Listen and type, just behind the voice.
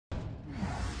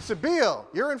Sabille,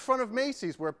 you're in front of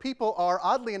Macy's where people are,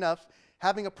 oddly enough,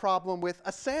 having a problem with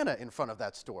a Santa in front of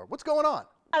that store. What's going on?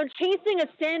 I'm chasing a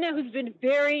Santa who's been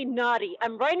very naughty.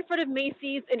 I'm right in front of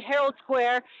Macy's in Herald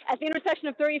Square at the intersection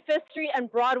of 35th Street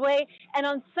and Broadway. And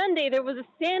on Sunday, there was a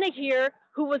Santa here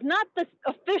who was not the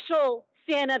official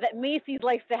Santa that Macy's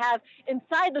likes to have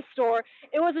inside the store.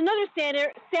 It was another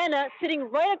Santa sitting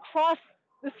right across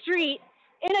the street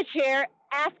in a chair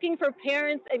asking for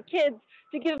parents and kids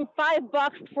to give him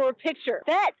 $5 for a picture.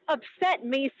 That upset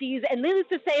Macy's, and needless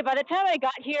to say, by the time I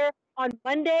got here on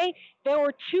Monday, there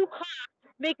were two cops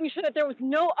making sure that there was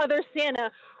no other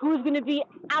Santa who was going to be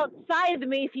outside the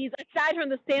Macy's, aside from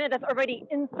the Santa that's already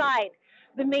inside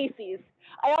the Macy's.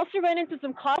 I also ran into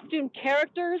some costume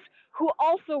characters who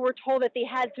also were told that they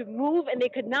had to move and they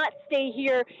could not stay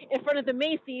here in front of the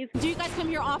Macy's. Do you guys come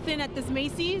here often at this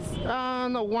Macy's?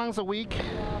 No, once a week.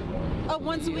 Oh,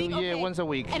 once a week? Okay. Yeah, once a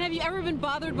week. And have you ever been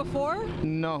bothered before?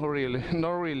 No, really,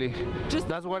 not really. Just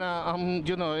that's what I'm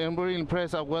really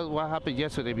impressed at what happened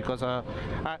yesterday because I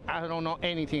don't know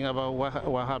anything about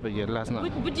what happened yet last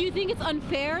night. But do you think it's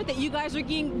unfair that you guys are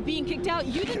being kicked out?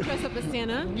 You didn't dress up as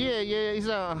Santa.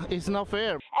 Yeah, it's not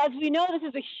fair. As we know, this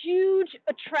is a huge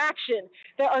attraction.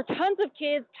 There are tons of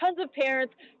kids, tons of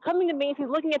parents coming to Macy's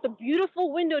looking at the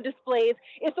beautiful window displays.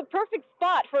 It's the perfect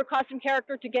spot for a costume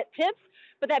character to get tips,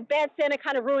 but that bad Santa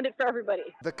kind of ruined it for everybody.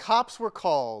 The cops were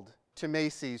called to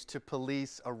Macy's to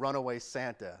police a runaway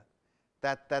Santa.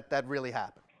 That really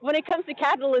happened. When it comes to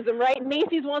capitalism, right,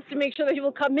 Macy's wants to make sure that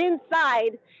people come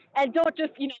inside and don't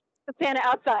just, the Santa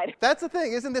outside. That's the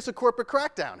thing. Isn't this a corporate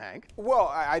crackdown, Hank?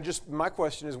 Well, my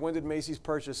question is, when did Macy's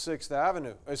purchase 6th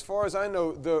Avenue? As far as I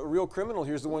know, the real criminal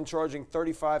here is the one charging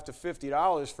 $35 to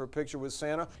 $50 for a picture with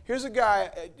Santa. Here's a guy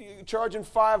charging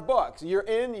 $5. You're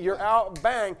in, you're out,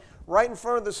 bang, right in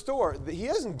front of the store. He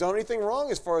hasn't done anything wrong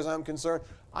as far as I'm concerned.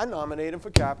 I nominate him for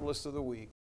Capitalist of the Week.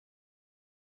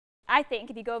 I think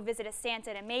if you go visit a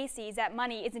Santa at a Macy's, that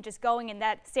money isn't just going in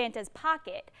that Santa's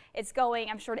pocket. It's going,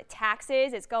 I'm sure, to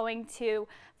taxes. It's going to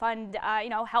fund,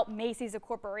 help Macy's, a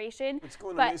corporation. It's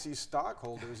going to Macy's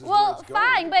stockholders. Well,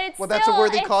 fine, but it's that's a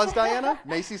worthy cause, Diana?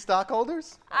 Macy's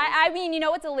stockholders? I mean,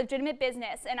 it's a legitimate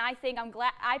business, and I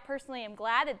personally am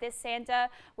glad that this Santa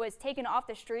was taken off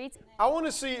the streets. I want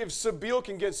to see if Sabille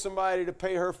can get somebody to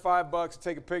pay her $5 to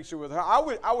take a picture with her.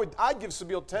 I'd give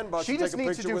Sabille $10 to take a picture with her right now. She just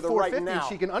needs to do $4.50.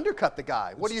 She can undercut the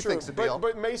guy. What do you think, Sabille?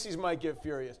 But Macy's might get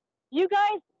furious. You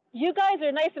guys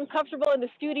are nice and comfortable in the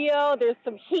studio. There's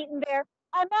some heat in there.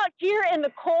 I'm out here in the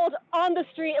cold on the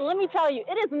street, and let me tell you,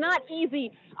 it is not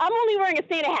easy. I'm only wearing a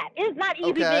Santa hat. It is not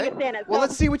easy being a Santa. Well,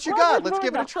 let's see what you got. Let's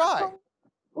give it a try.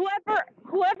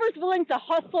 Whoever's willing to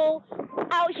hustle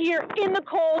out here in the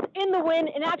cold, in the wind,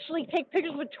 and actually take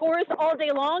pictures with tourists all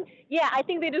day long, yeah, I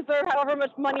think they deserve however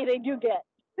much money they do get.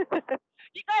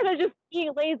 You guys are just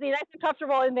being lazy, nice and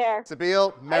comfortable in there.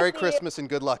 Sabille, Merry Christmas and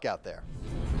good luck out there.